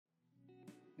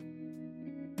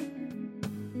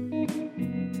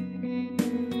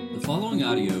The following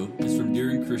audio is from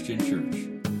Deering Christian Church.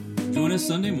 Join us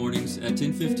Sunday mornings at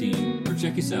 10:15 or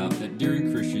check us out at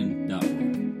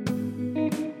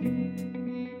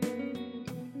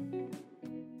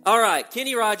deeringchristian.org. All right,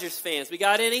 Kenny Rogers fans, we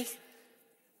got any?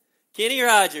 Kenny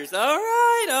Rogers, all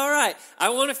right. I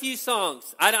want a few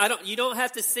songs. You don't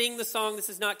have to sing the song. This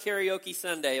is not karaoke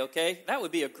Sunday, okay? That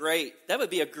would be a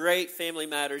great Family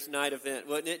Matters night event,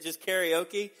 wouldn't it? Just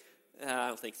karaoke? I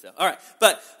don't think so. All right,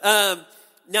 but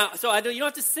now, so you don't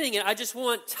have to sing it. I just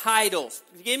want titles.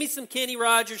 Give me some Kenny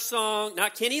Rogers song,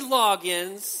 not Kenny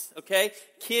Loggins, okay?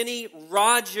 Kenny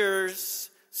Rogers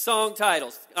song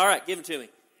titles. All right, give them to me.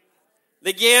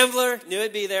 The Gambler, knew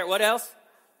it'd be there. What else?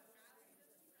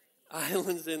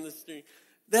 Islands in the Stream.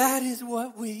 That is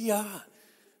what we are.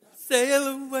 Sail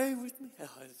away with me. Oh,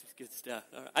 this is good stuff.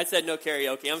 All right. I said no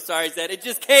karaoke. I'm sorry, Zed. It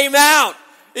just came out.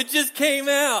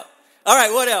 All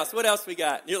right, what else? What else we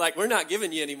got? You're like, we're not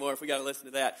giving you any more if we got to listen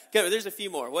to that. Okay, there's a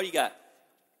few more. What do you got?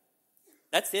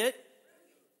 That's it?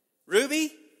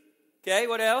 Ruby? Okay,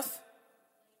 what else?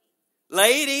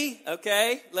 Lady.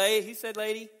 Okay, who said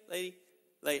lady? Lady.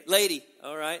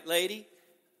 All right, lady.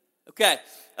 Okay,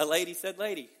 a lady said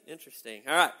lady. Interesting.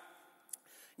 All right.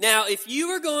 Now, if you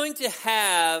were going to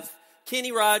have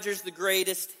Kenny Rogers' The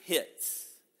Greatest Hits,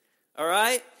 all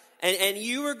right, and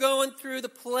you were going through the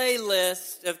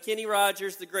playlist of Kenny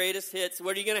Rogers' The Greatest Hits,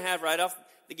 what are you going to have right off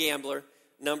The Gambler?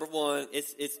 Number one,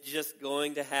 it's just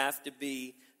going to have to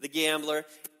be The Gambler,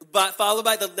 but followed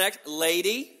by the next,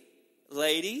 Lady,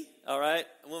 all right?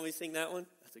 When we sing that one?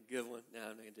 That's a good one. No, I'm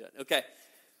not going to do it. Okay.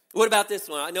 What about this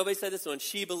one? Nobody said this one.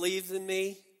 She Believes in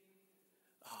Me.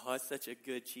 Oh, that's such a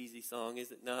good cheesy song,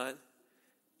 is it not?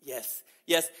 Yes.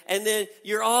 And then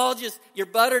you're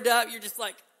buttered up. You're just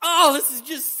like, oh, this is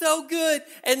just so good.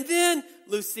 And then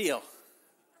Lucille.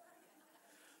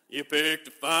 You picked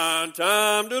a fine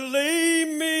time to leave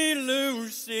me,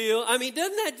 Lucille. I mean,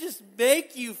 doesn't that just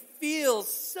make you feel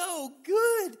so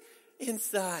good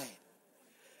inside?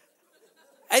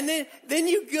 And then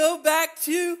you go back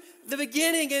to the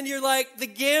beginning and you're like, The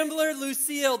Gambler,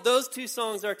 Lucille, those two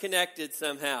songs are connected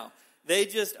somehow. They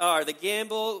just are. The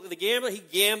Gambler, he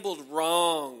gambled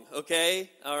wrong, okay?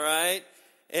 All right?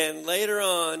 And later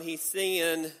on, he's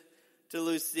singing to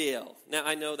Lucille. Now,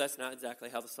 I know that's not exactly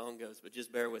how the song goes, but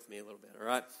just bear with me a little bit, all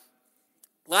right?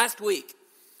 Last week,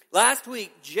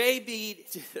 JB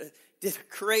did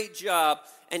a great job,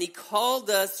 and he called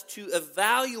us to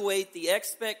evaluate the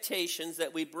expectations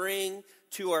that we bring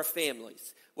to our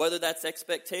families, whether that's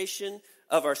expectation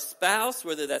of our spouse,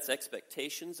 whether that's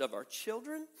expectations of our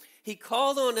children. He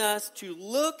called on us to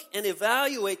look and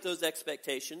evaluate those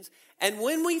expectations, and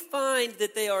when we find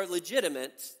that they are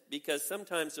legitimate, because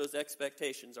sometimes those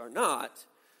expectations are not,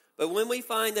 but when we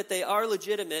find that they are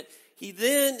legitimate, he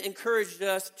then encouraged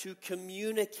us to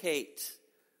communicate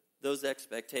those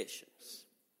expectations.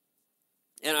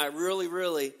 And I really,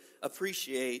 really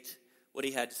appreciate what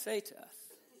he had to say to us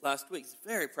last week. It's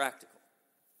very practical.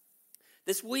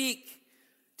 This week,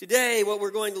 today, what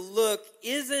we're going to look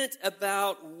isn't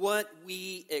about what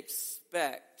we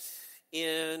expect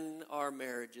in our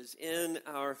marriages, in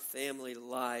our family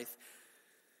life.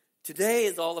 Today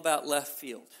is all about left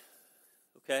field,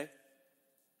 okay?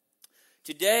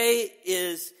 Today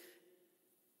is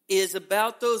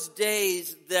about those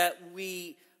days that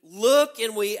we look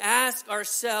and we ask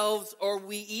ourselves, or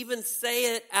we even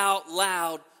say it out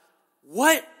loud,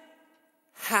 what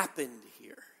happened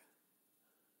here?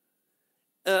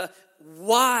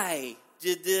 Why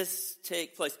did this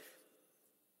take place?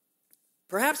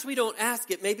 Perhaps we don't ask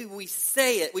it. Maybe we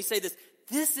say it. We say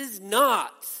this is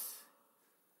not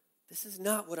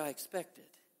what I expected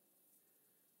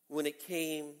when it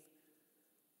came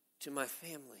to my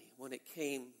family, when it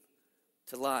came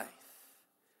to life.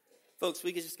 Folks,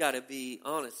 we just got to be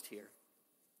honest here.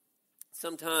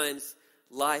 Sometimes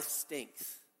life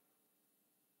stinks.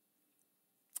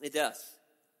 It does.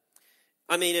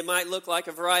 I mean, it might look like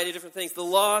a variety of different things. The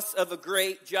loss of a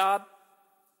great job.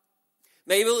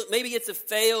 Maybe it's a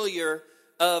failure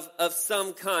of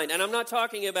some kind. And I'm not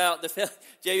talking about JB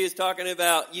is talking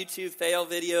about YouTube fail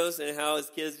videos and how his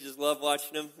kids just love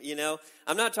watching them, you know.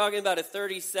 I'm not talking about a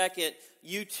 30-second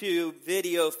YouTube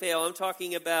video fail. I'm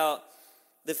talking about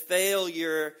the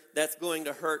failure that's going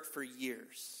to hurt for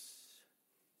years.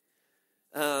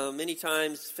 Many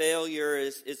times failure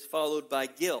is followed by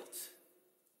guilt.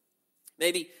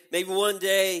 Maybe one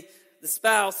day the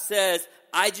spouse says,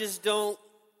 I just don't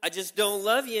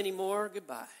love you anymore.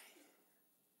 Goodbye.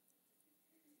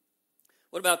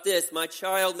 What about this? My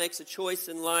child makes a choice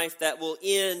in life that will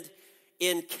end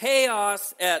in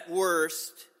chaos at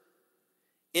worst,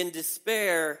 in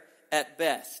despair at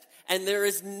best. and there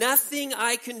is nothing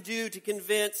I can do to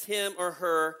convince him or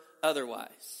her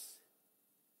otherwise.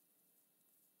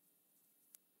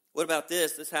 What about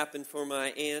this? This happened for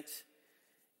my aunt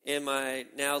and my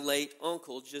now late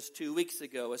uncle just 2 weeks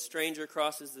ago. A stranger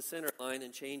crosses the center line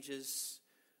and changes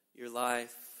your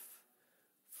life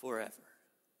forever.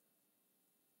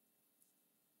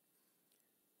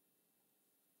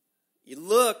 You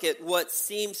look at what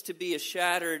seems to be a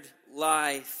shattered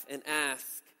life and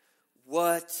ask,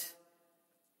 what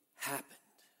happened?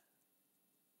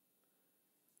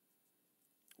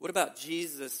 What about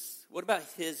Jesus? What about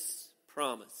his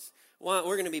promise? Well,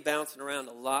 we're going to be bouncing around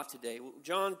a lot today.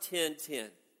 John 10:10.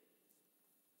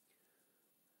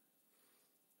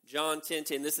 John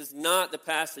 10:10. This is not the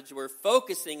passage we're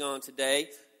focusing on today.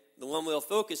 The one we'll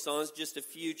focus on is just a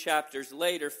few chapters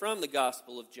later from the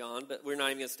Gospel of John, but we're not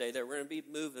even going to stay there. We're going to be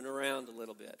moving around a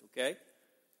little bit, okay?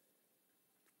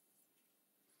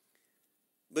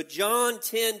 But John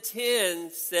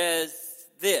 10:10 says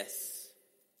this.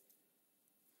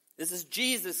 This is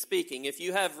Jesus speaking. If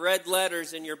you have red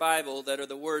letters in your Bible that are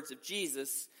the words of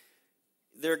Jesus,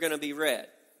 they're going to be red.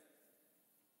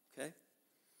 Okay?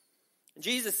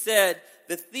 Jesus said,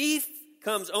 "The thief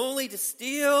comes only to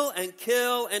steal and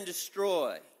kill and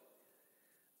destroy.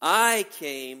 I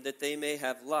came that they may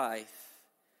have life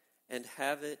and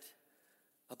have it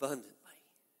abundantly."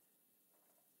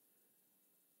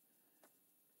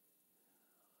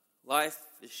 Life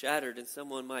is shattered, and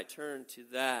someone might turn to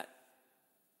that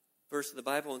verse of the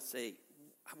Bible and say,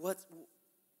 what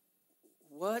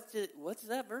does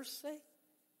that verse say?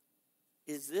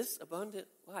 Is this abundant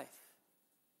life?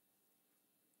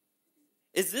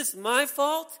 Is this my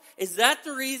fault? Is that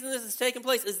the reason this is taking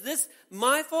place? Is this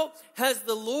my fault? Has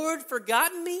the Lord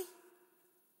forgotten me?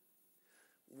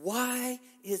 Why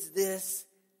is this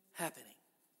happening?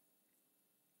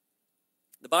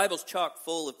 The Bible's chock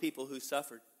full of people who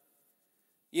suffered.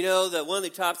 You know, the one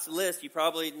that tops the list, you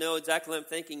probably know exactly what I'm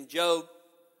thinking, Job.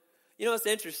 You know, it's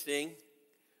interesting.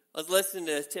 I was listening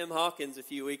to Tim Hawkins a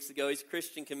few weeks ago. He's a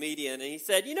Christian comedian, and he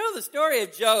said, you know, the story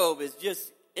of Job is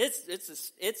just,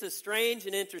 it's a strange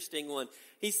and interesting one.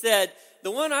 He said,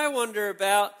 the one I wonder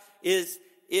about is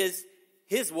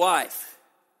his wife.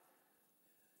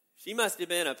 She must have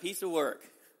been a piece of work.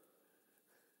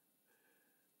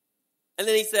 And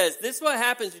then he says, this is what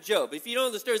happens to Job. If you don't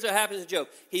know the story, this is what happens to Job.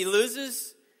 He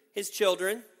loses his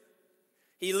children.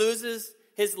 He loses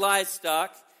his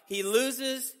livestock. He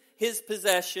loses his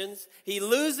possessions. He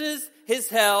loses his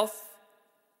health.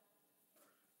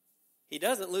 He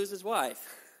doesn't lose his wife.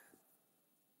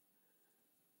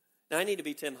 Now, I need to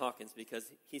be Tim Hawkins because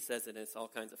he says it and it's all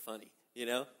kinds of funny, you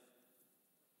know?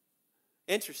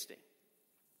 Interesting.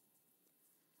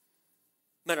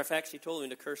 Matter of fact, she told him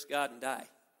to curse God and die.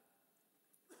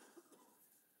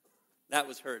 That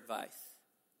was her advice.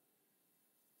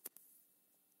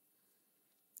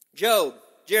 Job,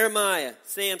 Jeremiah,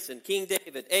 Samson, King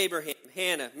David, Abraham,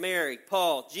 Hannah, Mary,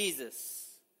 Paul, Jesus.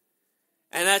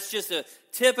 And that's just a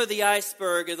tip of the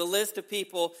iceberg of the list of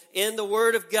people in the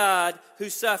Word of God who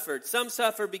suffered. Some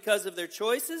suffered because of their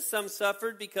choices. Some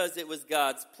suffered because it was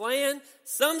God's plan.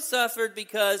 Some suffered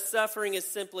because suffering is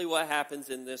simply what happens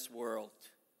in this world.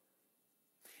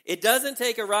 It doesn't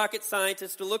take a rocket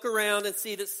scientist to look around and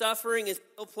see that suffering is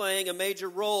still playing a major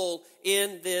role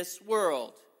in this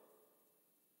world.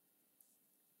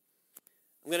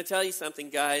 I'm going to tell you something,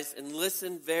 guys, and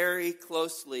listen very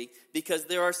closely, because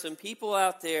there are some people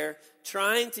out there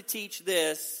trying to teach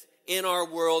this in our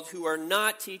world who are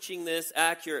not teaching this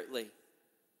accurately.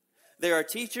 There are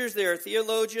teachers, there are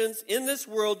theologians in this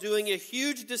world doing a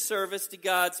huge disservice to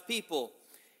God's people.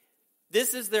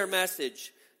 This is their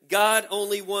message. God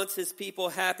only wants his people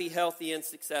happy, healthy, and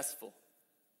successful.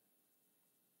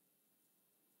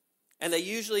 And they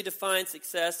usually define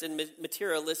success in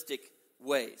materialistic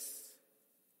ways.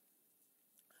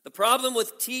 The problem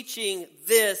with teaching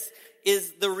this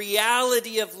is the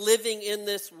reality of living in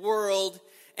this world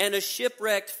and a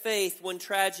shipwrecked faith when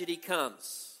tragedy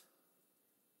comes.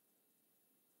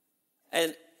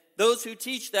 And those who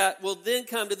teach that will then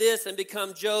come to this and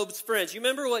become Job's friends. You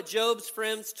remember what Job's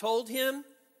friends told him?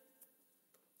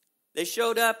 They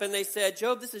showed up and they said,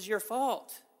 Job, this is your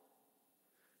fault.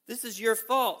 This is your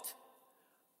fault.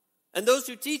 And those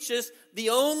who teach this,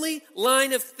 the only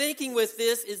line of thinking with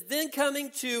this is then coming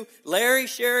to Larry,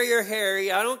 Sherry, or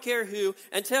Harry, I don't care who,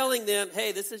 and telling them,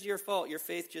 hey, this is your fault. Your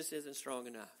faith just isn't strong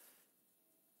enough.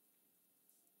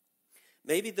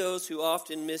 Maybe those who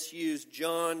often misuse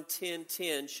John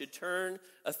 10:10 should turn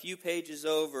a few pages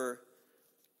over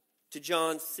to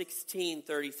John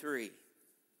 16:33.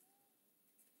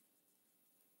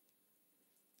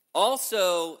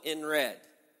 Also in red.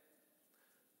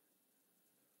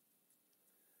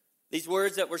 These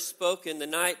words that were spoken the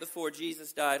night before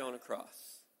Jesus died on a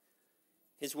cross.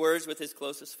 His words with his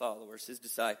closest followers, his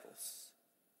disciples.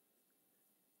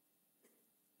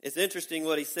 It's interesting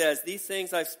what he says. These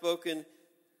things I've spoken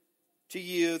to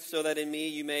you so that in me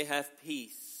you may have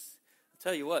peace. I'll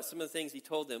tell you what, some of the things he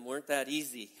told them weren't that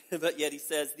easy. But yet he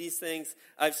says, these things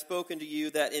I've spoken to you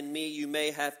that in me you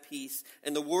may have peace.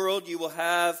 In the world you will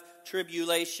have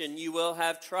tribulation. You will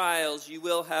have trials. You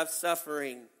will have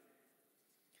suffering.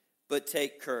 But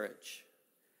take courage.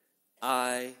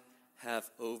 I have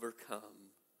overcome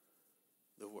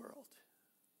the world.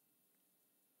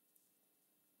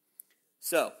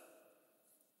 So,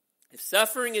 if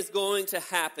suffering is going to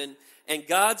happen and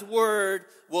God's word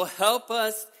will help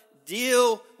us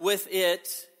deal with it,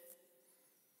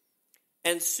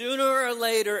 and sooner or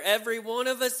later, every one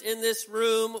of us in this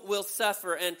room will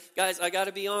suffer. And guys, I got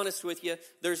to be honest with you.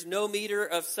 There's no meter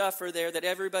of suffer there that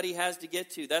everybody has to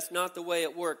get to. That's not the way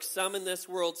it works. Some in this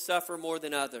world suffer more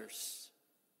than others.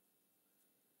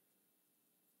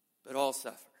 But all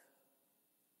suffer.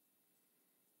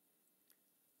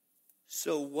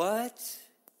 So what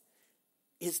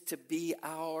is to be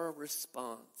our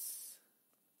response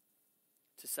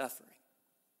to suffering?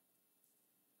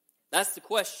 That's the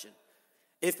question.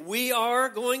 If we are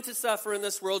going to suffer in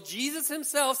this world, Jesus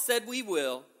himself said we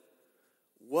will,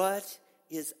 what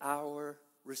is our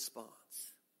response?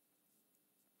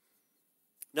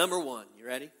 Number one, you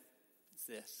ready? It's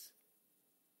this.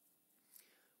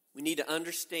 We need to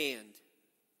understand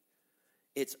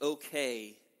it's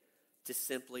okay to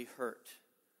simply hurt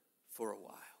for a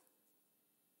while.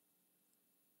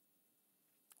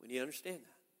 We need to understand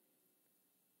that.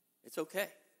 It's okay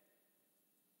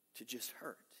to just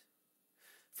hurt.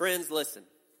 Friends, listen.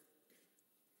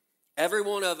 Every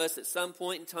one of us at some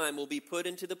point in time will be put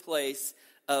into the place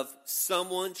of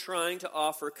someone trying to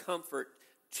offer comfort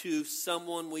to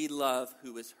someone we love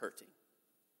who is hurting.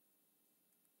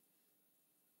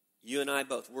 You and I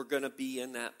both, we're going to be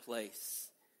in that place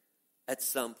at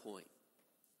some point.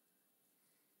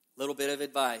 Little bit of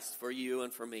advice for you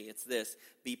and for me. It's this.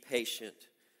 Be patient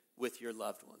with your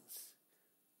loved ones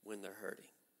when they're hurting.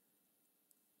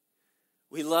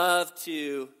 We love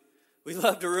to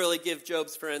really give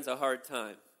Job's friends a hard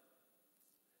time.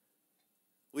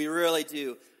 We really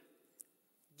do.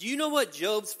 Do you know what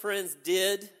Job's friends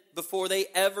did before they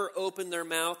ever opened their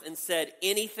mouth and said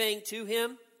anything to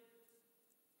him?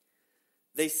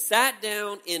 They sat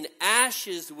down in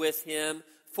ashes with him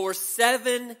for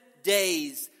 7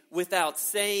 days without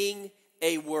saying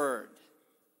a word.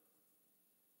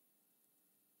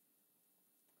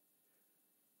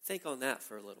 Think on that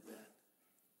for a little bit.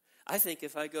 I think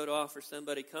if I go to offer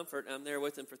somebody comfort and I'm there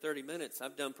with them for 30 minutes,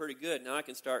 I've done pretty good. Now I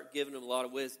can start giving them a lot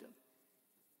of wisdom.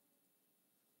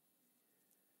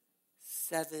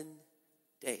 7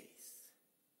 days.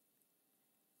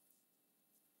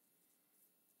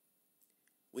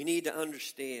 We need to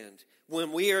understand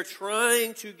when we are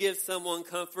trying to give someone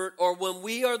comfort or when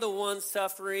we are the ones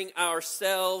suffering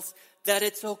ourselves, that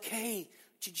it's okay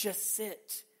to just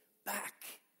sit back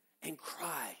and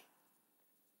cry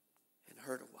and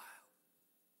hurt a while.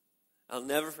 I'll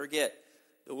never forget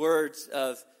the words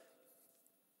of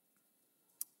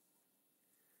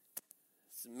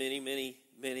many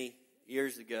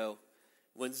years ago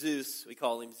when Zeus, we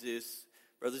call him Zeus,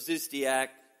 Brother Zeus Diak,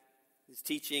 was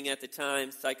teaching at the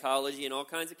time psychology and all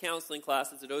kinds of counseling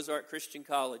classes at Ozark Christian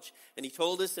College. And he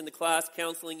told us in the class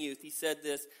counseling youth, he said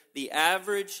this, the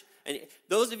average, and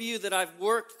those of you that I've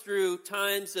worked through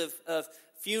times of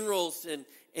funerals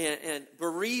and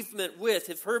bereavement with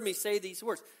have heard me say these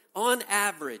words. On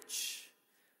average,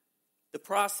 the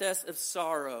process of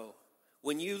sorrow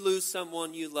when you lose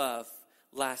someone you love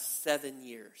lasts 7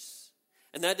 years.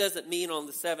 And that doesn't mean on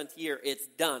the 7th year it's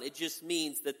done. It just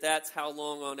means that that's how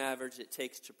long on average it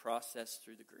takes to process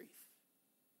through the grief.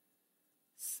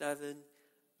 7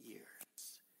 years.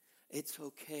 It's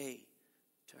okay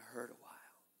to hurt a while.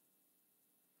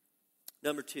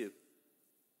 Number 2.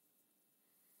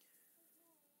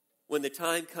 When the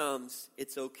time comes,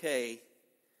 it's okay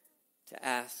to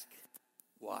ask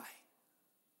why.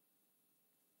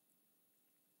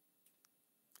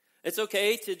 It's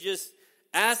okay to just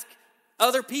ask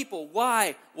other people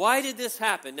why. Why did this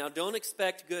happen? Now, don't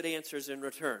expect good answers in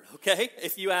return, okay?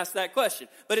 If you ask that question.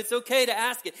 But it's okay to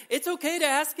ask it. It's okay to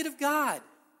ask it of God.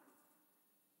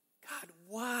 God,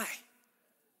 why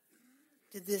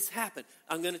did this happen?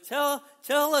 I'm going to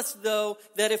tell us, though,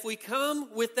 that if we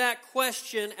come with that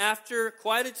question after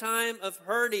quite a time of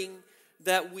hurting,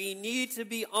 that we need to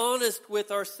be honest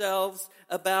with ourselves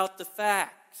about the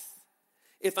facts.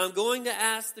 If I'm going to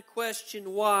ask the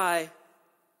question why,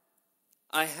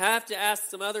 I have to ask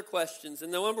some other questions.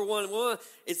 And the number one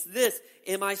is this: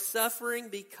 am I suffering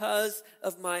because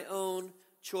of my own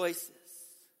choices?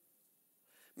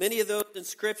 Many of those in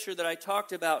Scripture that I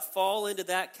talked about fall into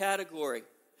that category.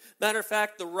 Matter of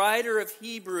fact, the writer of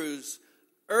Hebrews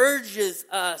urges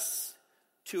us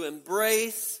to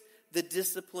embrace the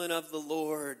discipline of the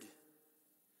Lord.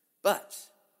 But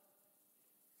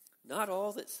not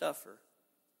all that suffer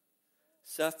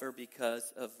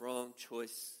because of wrong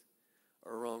choice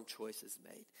or wrong choices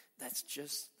made. That's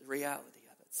just the reality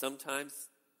of it. Sometimes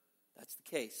that's the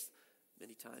case.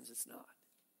 Many times it's not.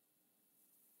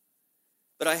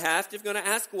 But if I'm going to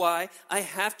ask why, I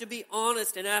have to be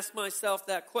honest and ask myself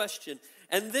that question.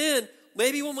 And then,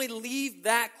 maybe when we leave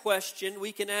that question,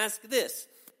 we can ask this: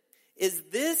 Is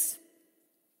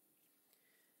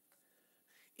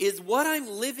what I'm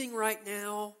living right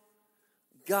now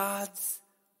God's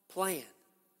plan?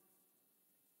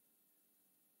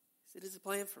 It is a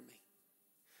plan for me.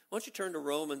 Why don't you turn to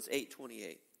Romans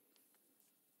 8:28?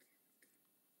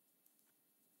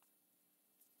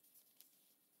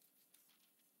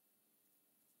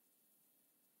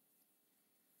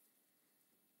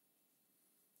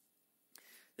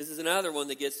 This is another one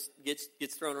that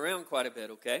gets thrown around quite a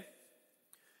bit, okay?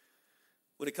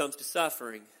 When it comes to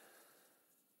suffering.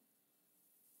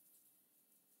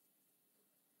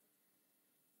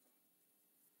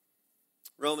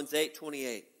 Romans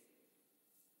 8:28.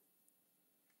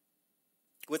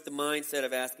 With the mindset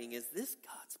of asking, is this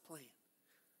God's plan?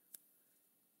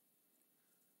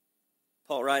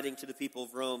 Paul, writing to the people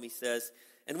of Rome, he says,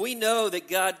 "And we know that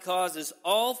God causes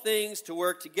all things to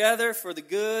work together for the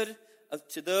good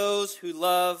to those who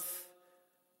love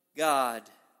God,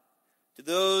 to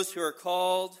those who are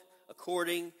called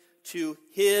according to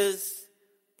His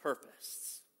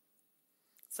purpose."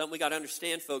 Something we got to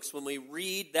understand, folks, when we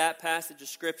read that passage of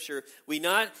Scripture, we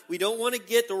don't want to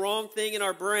get the wrong thing in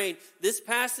our brain. This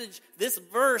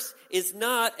verse is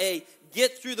not a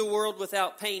get through the world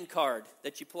without pain card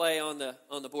that you play on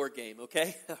the board game,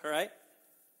 okay? All right?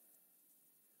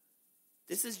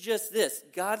 This is just this: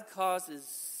 God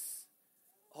causes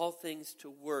all things to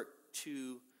work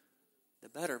to the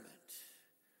betterment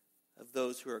of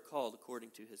those who are called according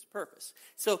to His purpose.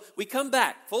 So we come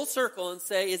back full circle and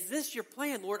say, is this your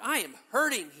plan, Lord? I am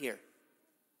hurting here.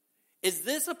 Is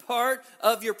this a part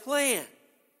of your plan?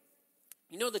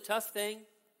 You know the tough thing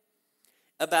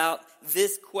about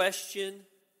this question,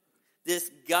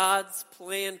 this God's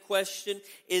plan question,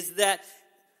 is that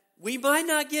we might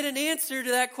not get an answer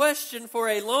to that question for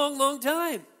a long, long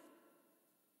time.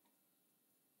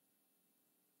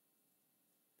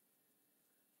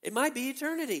 It might be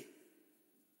eternity.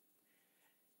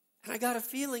 And I got a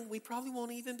feeling we probably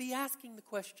won't even be asking the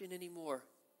question anymore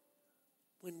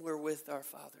when we're with our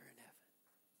Father in heaven.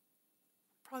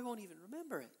 Probably won't even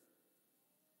remember it.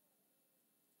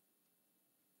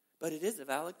 But it is a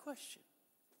valid question.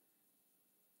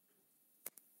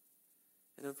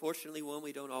 And unfortunately, one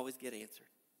we don't always get answered.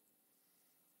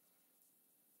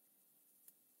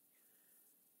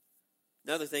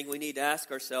 Another thing we need to ask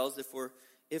ourselves,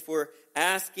 if we're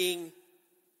asking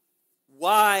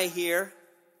why here,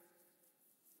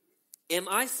 am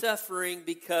I suffering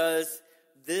because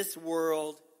this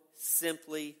world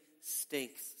simply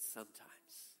stinks sometimes?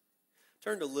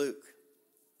 Turn to Luke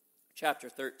chapter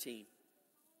 13.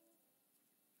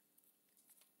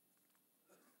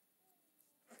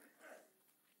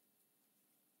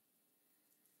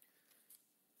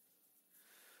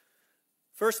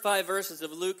 First 5 verses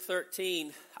of Luke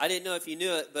 13, I didn't know if you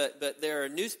knew it, but there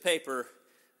are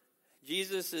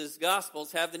Jesus'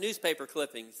 Gospels have the newspaper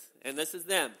clippings, and this is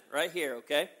them right here,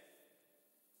 okay?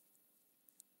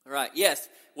 All right, yes,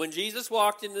 when Jesus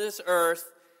walked into this earth,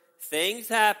 things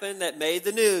happened that made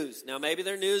the news. Now, maybe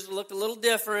their news looked a little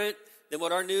different than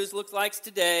what our news looks like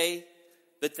today,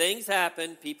 but things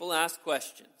happened, people ask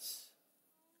questions.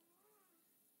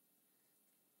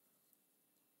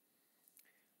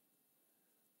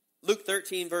 Luke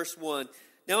 13, verse 1.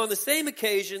 Now on the same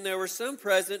occasion there were some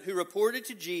present who reported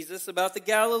to Jesus about the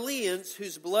Galileans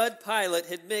whose blood Pilate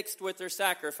had mixed with their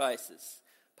sacrifices.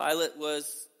 Pilate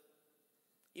was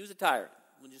a tyrant.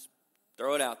 We'll just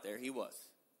throw it out there. He was.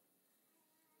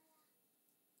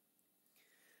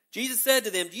 Jesus said to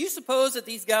them, "Do you suppose that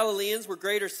these Galileans were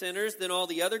greater sinners than all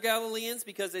the other Galileans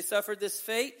because they suffered this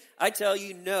fate? I tell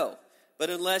you, no.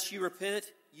 But unless you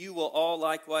repent, you will all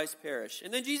likewise perish."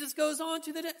 And then Jesus goes on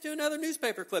to another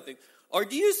newspaper clipping. "Or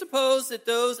do you suppose that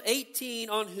those 18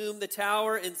 on whom the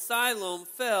tower in Siloam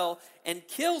fell and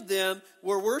killed them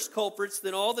were worse culprits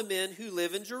than all the men who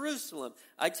live in Jerusalem?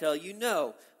 I tell you,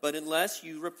 no. But unless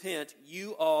you repent,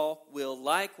 you all will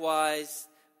likewise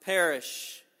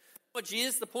perish. What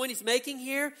Jesus, the point he's making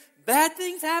here, bad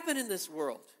things happen in this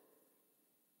world.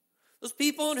 Those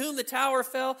people on whom the tower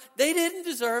fell, they didn't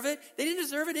deserve it. They didn't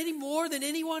deserve it any more than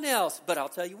anyone else. But I'll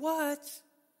tell you what,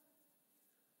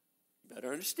 you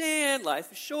better understand,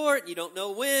 life is short. You don't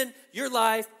know when your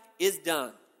life is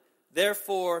done.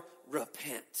 Therefore,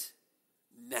 repent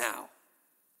now.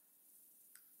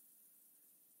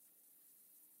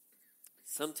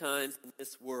 Sometimes in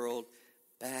this world,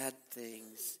 bad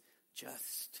things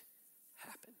just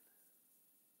happen.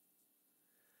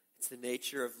 It's the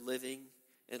nature of living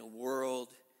in a world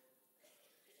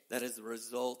that is the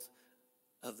result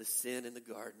of the sin in the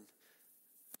garden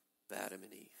of Adam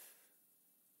and Eve.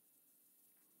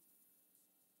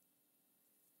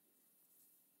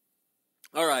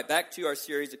 All right, back to our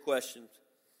series of questions.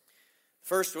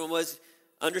 First one was,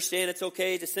 understand it's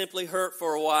okay to simply hurt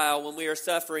for a while when we are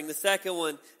suffering. The second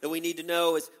one that we need to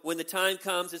know is when the time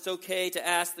comes, it's okay to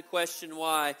ask the question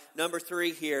why. Number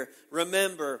 3 here,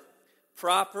 remember,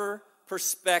 proper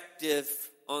perspective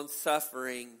on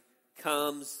suffering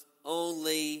comes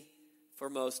only, for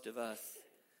most of us,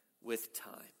 with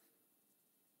time.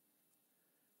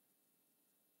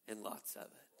 And lots of it.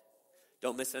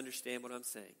 Don't misunderstand what I'm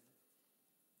saying.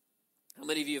 How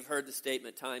many of you have heard the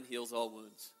statement, time heals all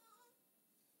wounds?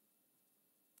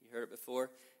 You heard it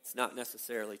before? It's not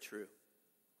necessarily true.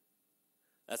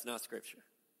 That's not Scripture.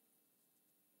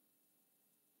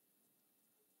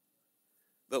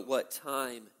 But what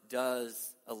time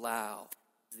does allow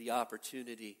is the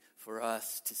opportunity for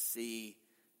us to see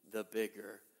the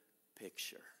bigger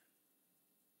picture.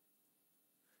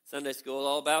 Sunday school,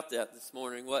 all about that this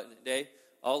morning, wasn't it, Dave?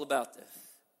 All about this.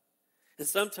 And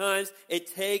sometimes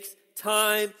it takes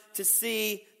time to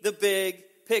see the big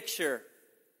picture.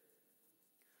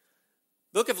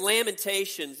 Book of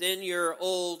Lamentations in your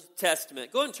Old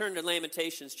Testament. Go ahead and turn to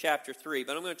Lamentations chapter 3,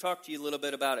 but I'm going to talk to you a little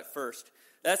bit about it first.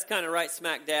 That's kind of right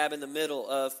smack dab in the middle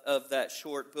of that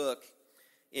short book.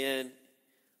 In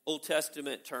Old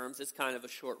Testament terms, it's kind of a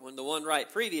short one. The one right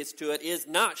previous to it is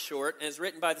not short and is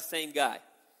written by the same guy.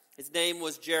 His name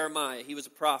was Jeremiah. He was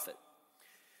a prophet.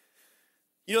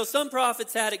 You know, some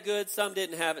prophets had it good, some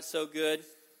didn't have it so good.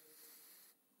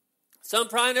 Some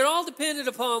probably, it all depended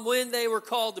upon when they were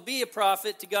called to be a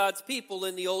prophet to God's people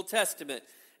in the Old Testament.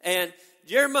 And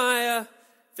Jeremiah,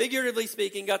 figuratively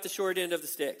speaking, got the short end of the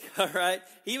stick, all right?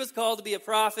 He was called to be a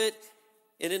prophet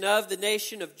in and of the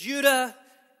nation of Judah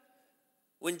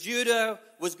when Judah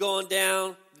was going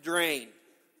down the drain.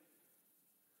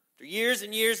 After years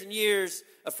and years and years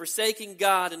of forsaking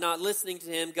God and not listening to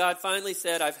Him, God finally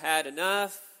said, I've had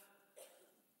enough.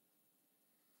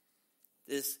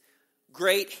 This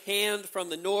great hand from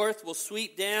the north will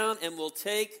sweep down and will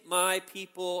take my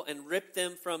people and rip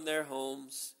them from their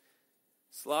homes,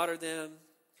 slaughter them.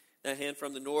 That hand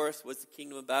from the north was the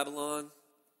kingdom of Babylon.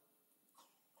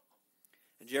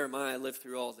 And Jeremiah lived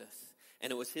through all this.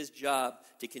 And it was his job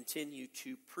to continue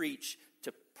to preach,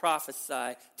 to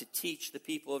prophesy, to teach the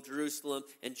people of Jerusalem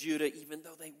and Judah, even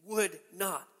though they would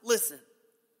not listen.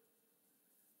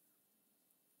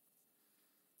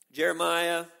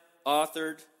 Jeremiah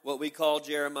authored what we call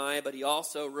Jeremiah, but he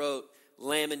also wrote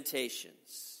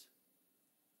Lamentations.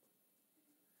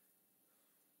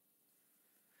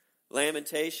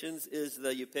 Lamentations is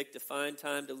the you picked a fine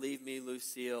time to leave me,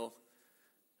 Lucille,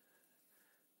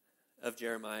 of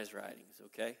Jeremiah's writings,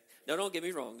 okay? Now, don't get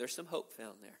me wrong. There's some hope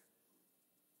found there.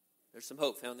 There's some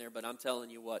hope found there, but I'm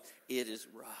telling you what, it is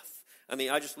rough. I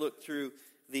mean, I just looked through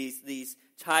these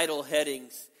title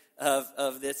headings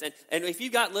of this. And if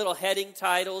you've got little heading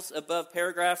titles above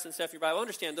paragraphs and stuff in your Bible,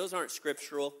 understand those aren't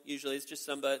scriptural. Usually it's just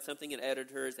something an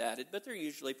editor has added, but they're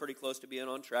usually pretty close to being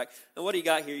on track. And what do you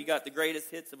got here? You got the greatest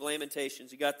hits of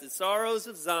Lamentations. You got the sorrows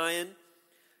of Zion.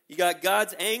 You got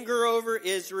God's anger over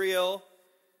Israel.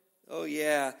 Oh,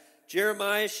 yeah.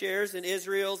 Jeremiah shares in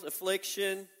Israel's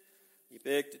affliction. You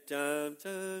picked a time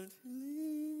to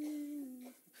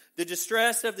leave. The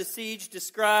distress of the siege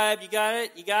described. You got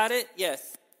it? You got it?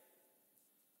 Yes.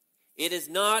 It is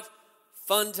not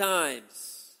fun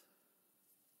times.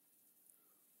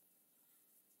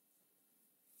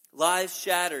 Lives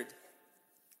shattered.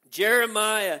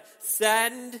 Jeremiah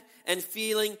saddened and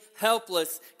feeling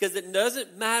helpless because it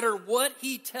doesn't matter what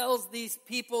he tells these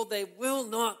people, they will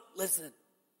not listen.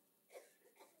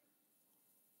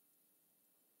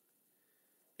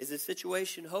 Is the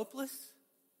situation hopeless?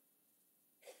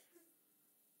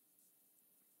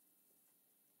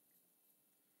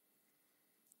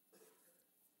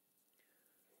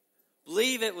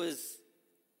 Believe it was,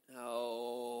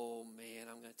 oh man,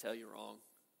 I'm going to tell you wrong.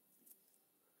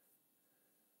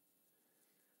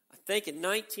 I think in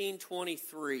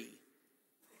 1923,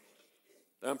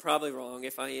 But I'm probably wrong.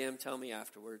 If I am, tell me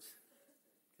afterwards.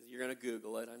 Because you're going to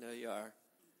Google it. I know you are.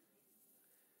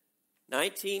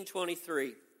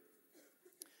 1923.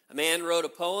 A man wrote a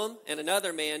poem, and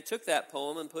another man took that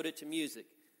poem and put it to music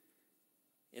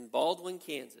in Baldwin,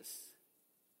 Kansas.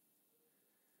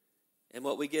 And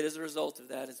what we get as a result of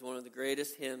that is one of the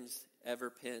greatest hymns ever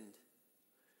penned.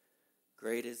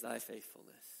 Great is thy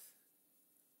faithfulness.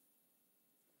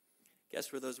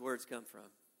 Guess where those words come from?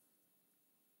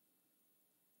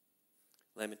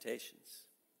 Lamentations.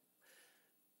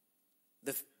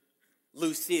 The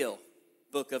Lucille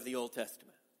book of the Old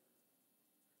Testament.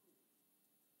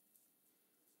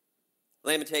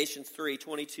 Lamentations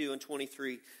 3:22 and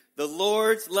 23. The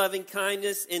Lord's loving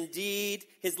kindness indeed,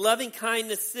 his loving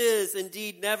kindnesses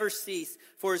indeed never cease,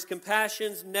 for his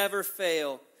compassions never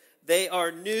fail. They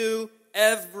are new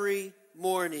every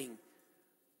morning.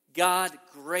 God,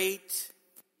 great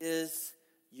is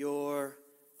your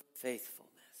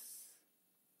faithfulness.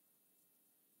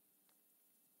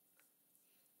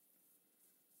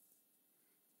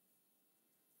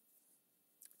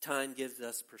 Time gives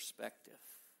us perspective.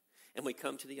 And we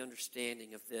come to the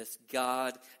understanding of this.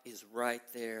 God is right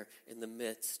there in the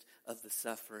midst of the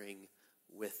suffering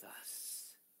with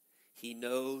us. He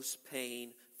knows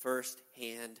pain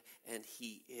firsthand, and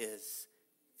he is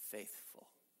faithful.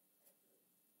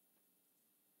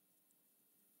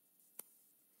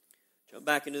 Jump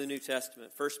back into the New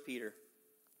Testament. 1 Peter.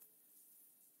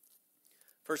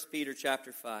 1 Peter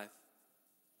chapter 5.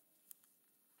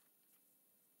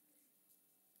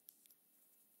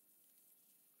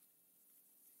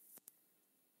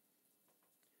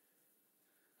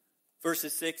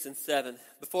 Verses 6 and 7.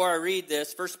 Before I read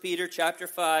this, 1 Peter chapter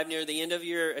 5, near the end of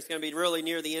it's going to be really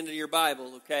near the end of your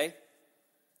Bible, okay?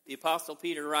 The Apostle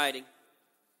Peter writing.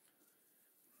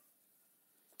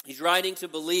 He's writing to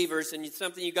believers, and it's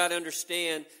something you got to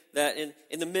understand, that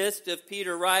in the midst of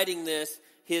Peter writing this,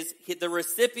 the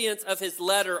recipients of his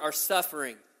letter are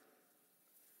suffering.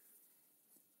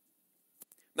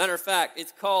 Matter of fact,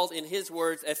 it's called, in his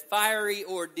words, a fiery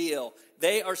ordeal.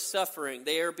 They are suffering.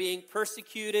 They are being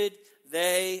persecuted.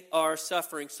 They are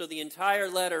suffering. So the entire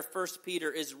letter, 1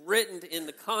 Peter, is written in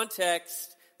the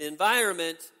context, the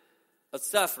environment of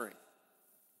suffering.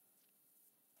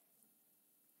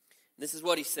 And this is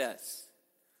what he says.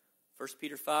 1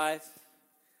 Peter 5,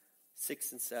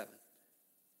 6 and 7.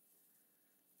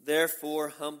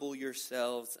 Therefore, humble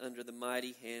yourselves under the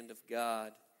mighty hand of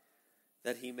God,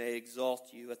 that he may exalt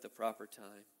you at the proper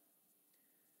time.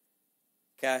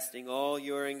 Casting all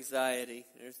your anxiety,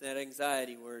 there's that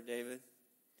anxiety word, David.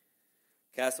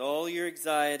 Cast all your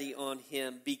anxiety on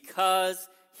him, because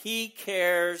he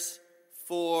cares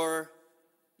for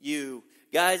you.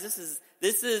 Guys, this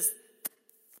is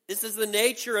the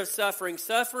nature of suffering.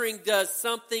 Suffering does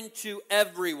something to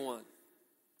everyone.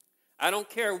 I don't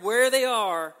care where they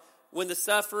are when the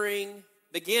suffering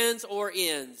begins or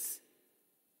ends.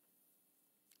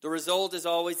 The result is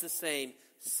always the same.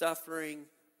 Suffering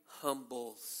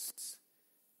humbles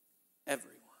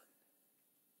everyone.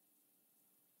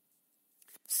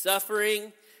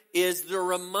 Suffering is the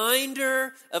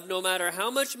reminder of no matter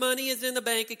how much money is in the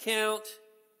bank account,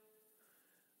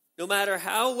 no matter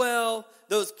how well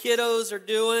those kiddos are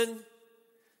doing,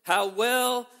 how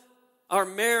well our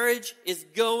marriage is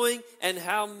going, and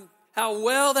how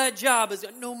well that job is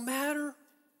going, no matter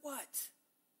what.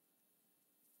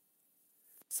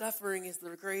 Suffering is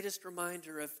the greatest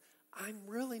reminder of, I'm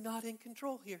really not in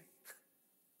control here.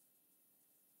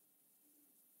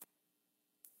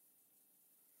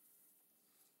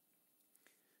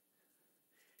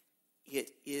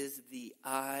 It is the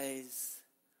eyes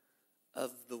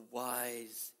of the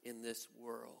wise in this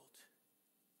world.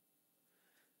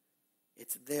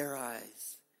 It's their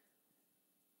eyes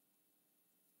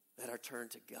that are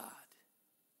turned to God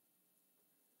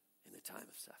in the time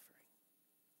of suffering.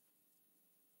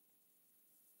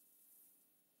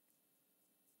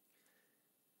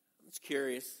 I was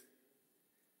curious.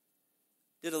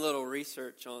 Did a little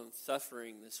research on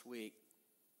suffering this week.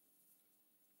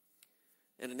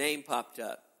 And a name popped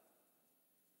up.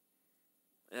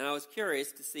 And I was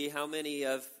curious to see how many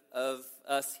of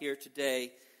us here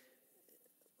today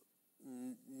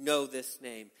know this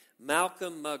name.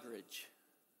 Malcolm Muggeridge.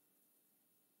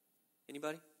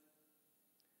 Anybody?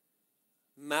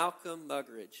 Malcolm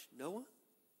Muggeridge. No one?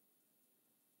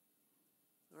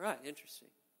 All right, interesting.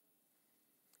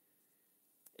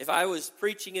 If I was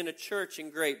preaching in a church in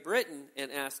Great Britain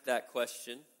and asked that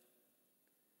question,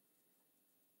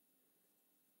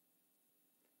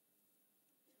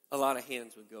 a lot of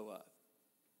hands would go up.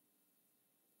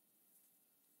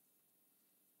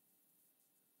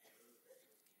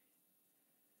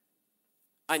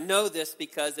 I know this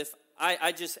because if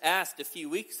I just asked a few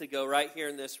weeks ago right here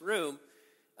in this room,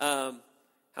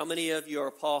 how many of you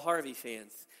are Paul Harvey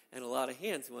fans? And a lot of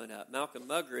hands went up. Malcolm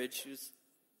Muggeridge, who's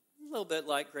a little bit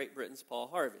like Great Britain's Paul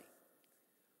Harvey.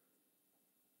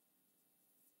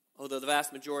 Although the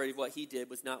vast majority of what he did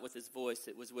was not with his voice,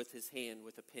 it was with his hand,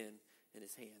 with a pen in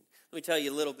his hand. Let me tell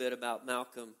you a little bit about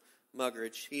Malcolm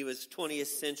Muggeridge. He was 20th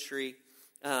century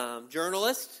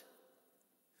journalist,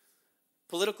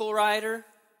 political writer,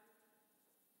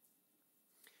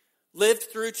 lived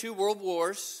through 2 world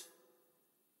wars,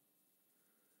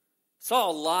 saw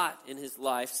a lot in his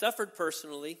life, suffered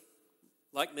personally,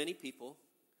 like many people.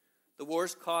 The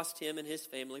wars cost him and his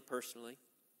family personally.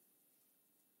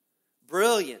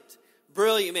 Brilliant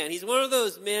man. He's one of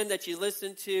those men that you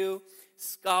listen to,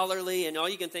 scholarly, and all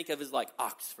you can think of is like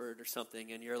Oxford or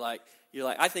something, and you're like,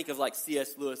 I think of like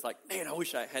C.S. Lewis, like, man, I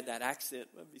wish I had that accent.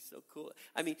 That'd be so cool.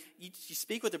 I mean, you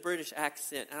speak with a British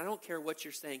accent, and I don't care what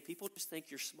you're saying. People just think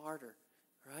you're smarter,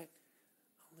 right?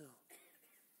 Oh, no.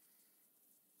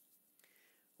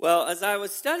 Well, as I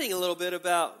was studying a little bit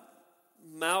about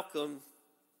Malcolm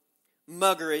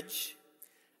Muggeridge,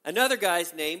 another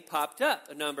guy's name popped up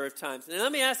a number of times. And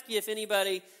let me ask you if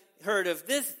anybody heard of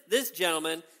this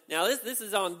gentleman. Now, this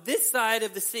is on this side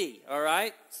of the sea, all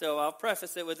right? So I'll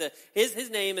preface it with his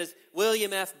name is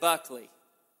William F. Buckley.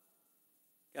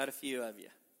 Got a few of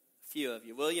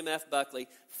you. William F. Buckley,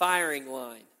 Firing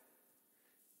Line.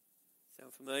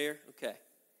 Sound familiar? Okay.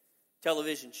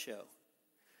 Television show.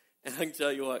 And I can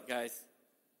tell you what, guys.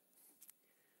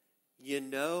 You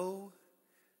know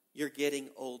you're getting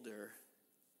older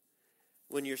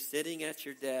when you're sitting at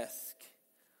your desk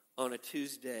on a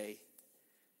Tuesday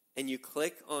and you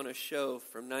click on a show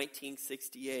from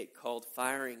 1968 called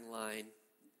Firing Line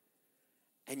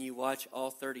and you watch all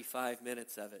 35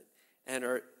 minutes of it and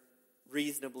are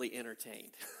reasonably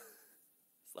entertained.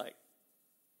 It's like,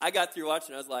 I got through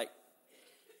watching it, I was like,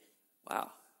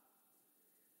 wow,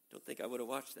 don't think I would have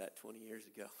watched that 20 years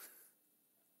ago.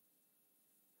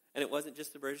 And it wasn't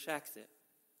just the British accent.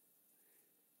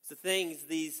 It's the things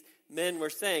these men were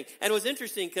saying. And it was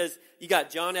interesting because you got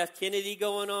John F. Kennedy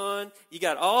going on. You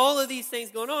got all of these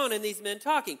things going on and these men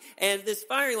talking. And this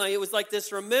Firing Line, it was like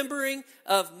this remembering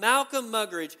of Malcolm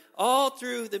Muggeridge all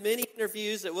through the many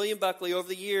interviews that William Buckley over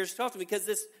the years talked to me. Because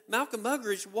this Malcolm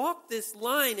Muggeridge walked this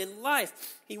line in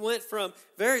life. He went from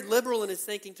very liberal in his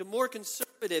thinking to more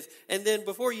conservative. And then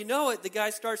before you know it, the guy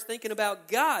starts thinking about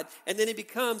God. And then he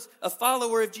becomes a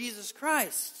follower of Jesus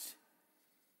Christ.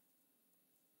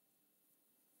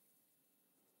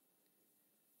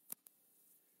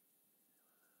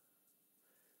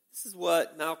 This is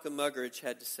what Malcolm Muggeridge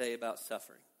had to say about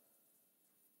suffering.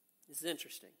 This is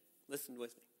interesting. Listen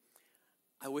with me.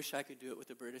 I wish I could do it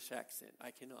with a British accent. I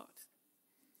cannot.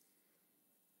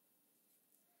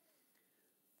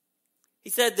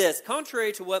 He said this,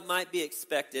 contrary to what might be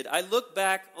expected, I look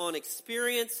back on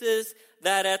experiences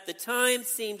that at the time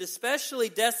seemed especially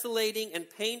desolating and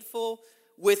painful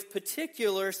with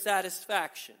particular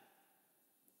satisfaction.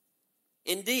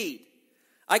 Indeed,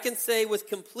 I can say with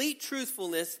complete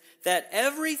truthfulness that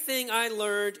everything I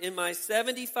learned in my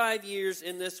 75 years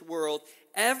in this world,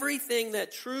 everything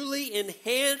that truly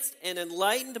enhanced and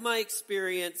enlightened my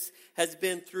experience has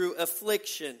been through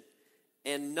affliction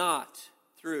and not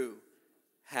through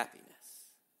happiness.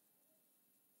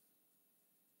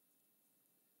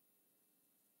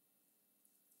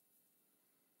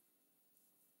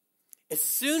 As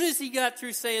soon as he got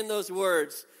through saying those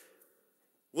words,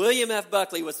 William F.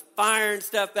 Buckley was firing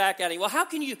stuff back at him. Well,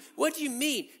 what do you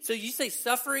mean? So you say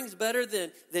suffering's better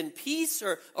than peace?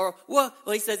 Well,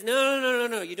 he says,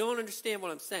 no, you don't understand what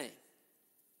I'm saying.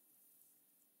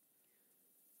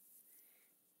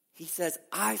 He says,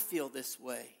 I feel this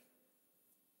way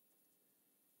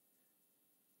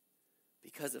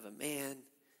because of a man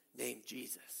named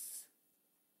Jesus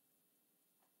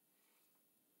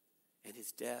and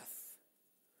his death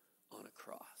on a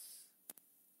cross.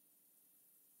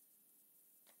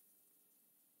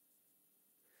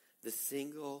 The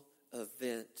single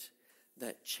event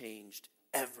that changed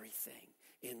everything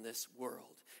in this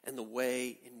world and the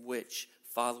way in which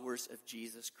followers of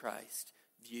Jesus Christ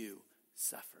view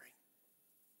suffering.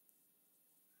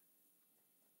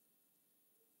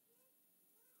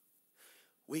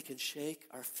 We can shake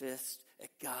our fist at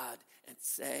God and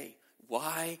say,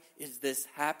 why is this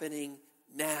happening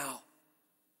now?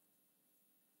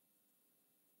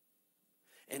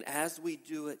 And as we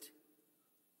do it,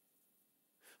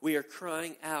 we are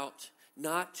crying out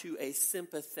not to a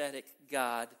sympathetic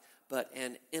God, but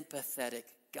an empathetic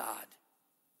God.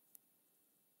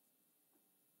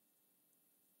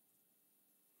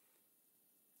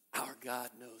 Our God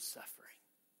knows suffering.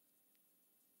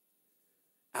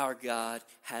 Our God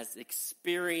has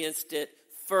experienced it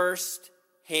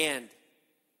firsthand.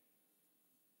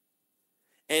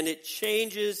 And it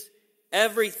changes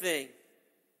everything.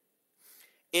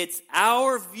 It's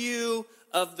our view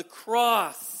of the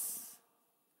cross.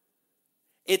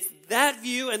 It's that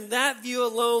view and that view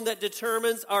alone that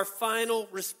determines our final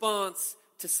response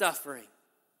to suffering.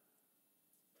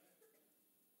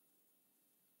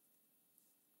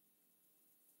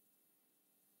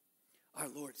 Our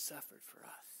Lord suffered for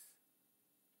us.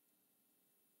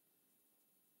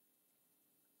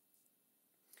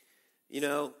 You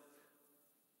know,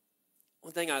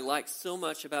 one thing I liked so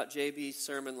much about JB's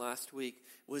sermon last week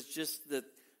was just the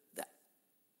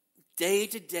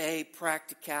day-to-day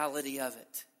practicality of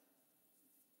it.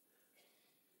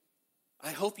 I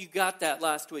hope you got that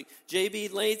last week.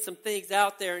 JB laid some things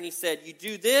out there and he said, you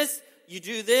do this, you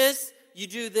do this, you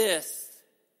do this.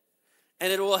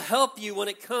 And it will help you when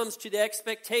it comes to the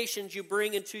expectations you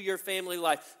bring into your family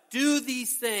life. Do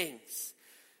these things.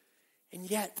 And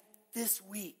yet, this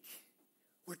week,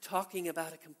 we're talking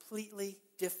about a completely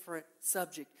different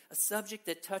subject. A subject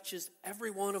that touches every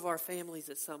one of our families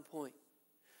at some point.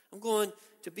 I'm going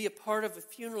to be a part of a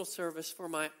funeral service for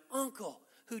my uncle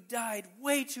who died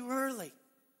way too early.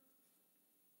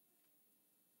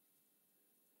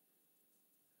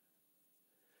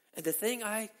 And the thing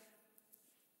I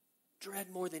dread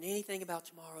more than anything about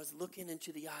tomorrow is looking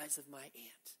into the eyes of my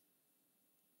aunt.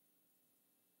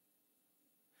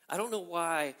 I don't know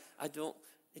why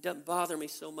it doesn't bother me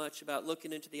so much about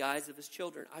looking into the eyes of his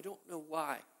children. I don't know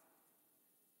why.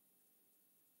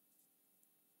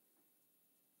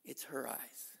 It's her eyes.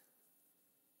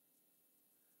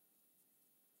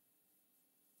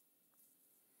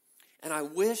 And I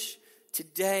wish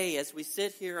today, as we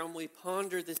sit here and we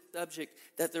ponder this subject,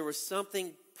 that there was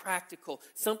something practical,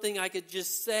 something I could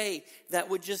just say that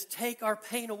would just take our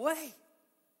pain away.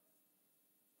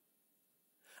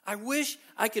 I wish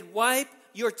I could wipe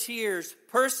your tears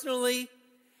personally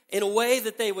in a way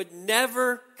that they would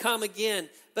never come again.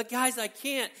 But guys, I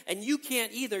can't, and you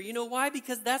can't either. You know why?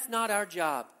 Because that's not our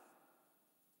job.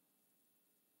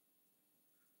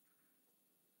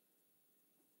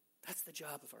 That's the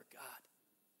job of our God.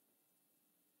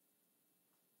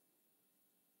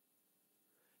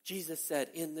 Jesus said,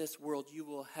 in this world you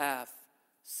will have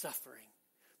suffering,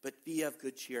 but be of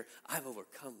good cheer. I've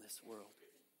overcome this world.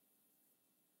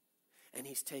 And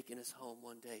he's taking us home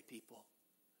one day, people.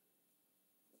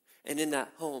 And in that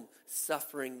home,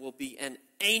 suffering will be an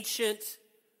ancient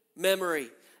memory.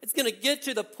 It's going to get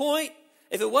to the point,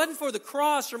 if it wasn't for the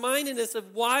cross reminding us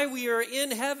of why we are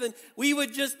in heaven, we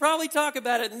would just probably talk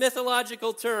about it in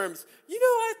mythological terms. You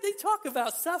know, they talk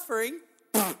about suffering.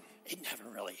 It never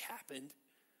really happened.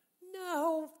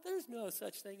 No, there's no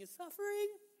such thing as suffering.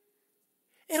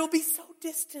 It'll be so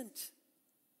distant.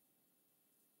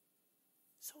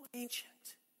 So ancient.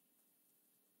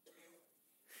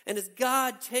 And as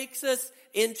God takes us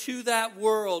into that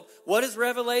world, what does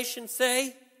Revelation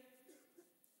say?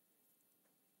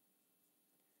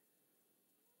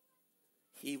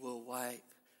 He will wipe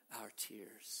our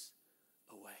tears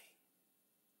away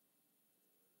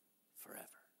forever.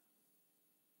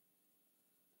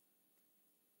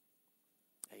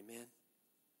 Amen.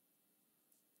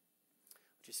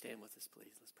 Would you stand with us,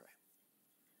 please? Let's pray.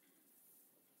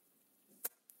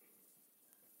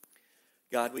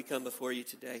 God, we come before you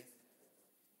today.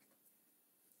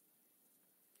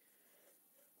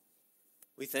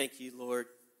 We thank you, Lord,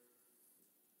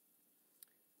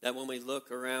 that when we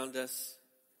look around us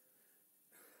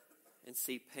and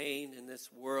see pain in this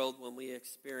world, when we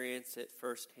experience it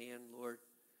firsthand, Lord,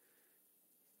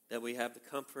 that we have the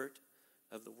comfort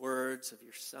of the words of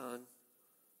your Son.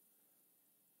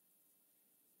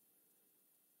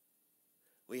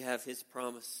 We have his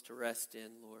promise to rest in,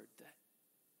 Lord, that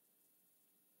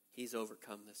he's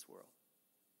overcome this world.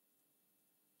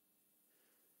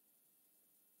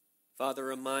 Father,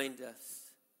 remind us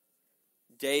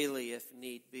daily, if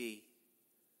need be,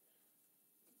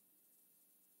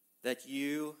 that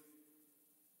you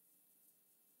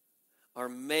are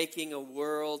making a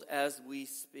world as we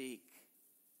speak,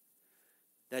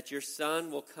 that your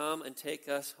Son will come and take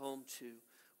us home to,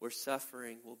 where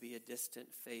suffering will be a distant,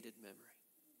 faded memory.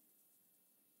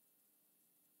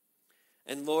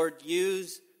 And Lord,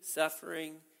 use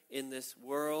suffering in this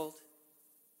world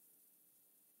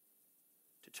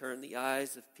to turn the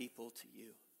eyes of people to you.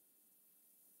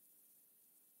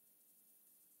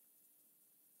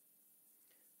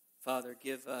 Father,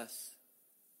 give us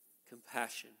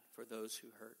compassion for those who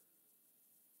hurt.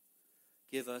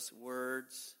 Give us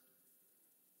words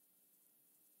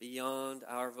beyond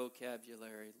our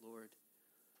vocabulary, Lord,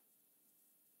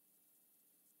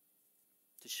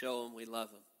 to show them we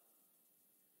love them.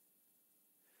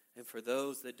 And for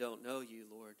those that don't know you,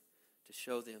 Lord, to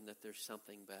show them that there's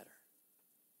something better.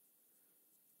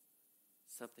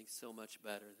 Something so much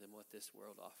better than what this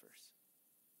world offers.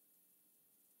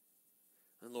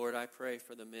 And Lord, I pray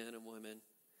for the men and women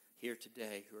here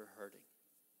today who are hurting,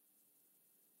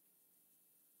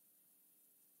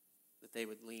 that they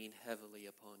would lean heavily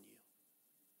upon you.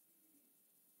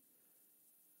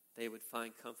 They would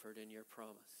find comfort in your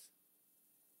promise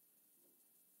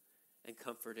and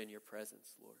comfort in your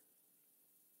presence, Lord.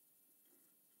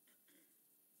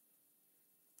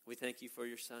 We thank you for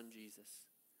your Son, Jesus,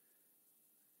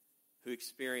 who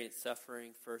experienced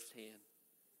suffering firsthand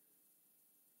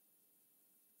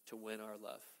to win our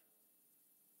love.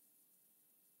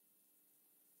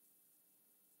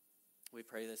 We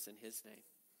pray this in his name.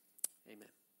 Amen.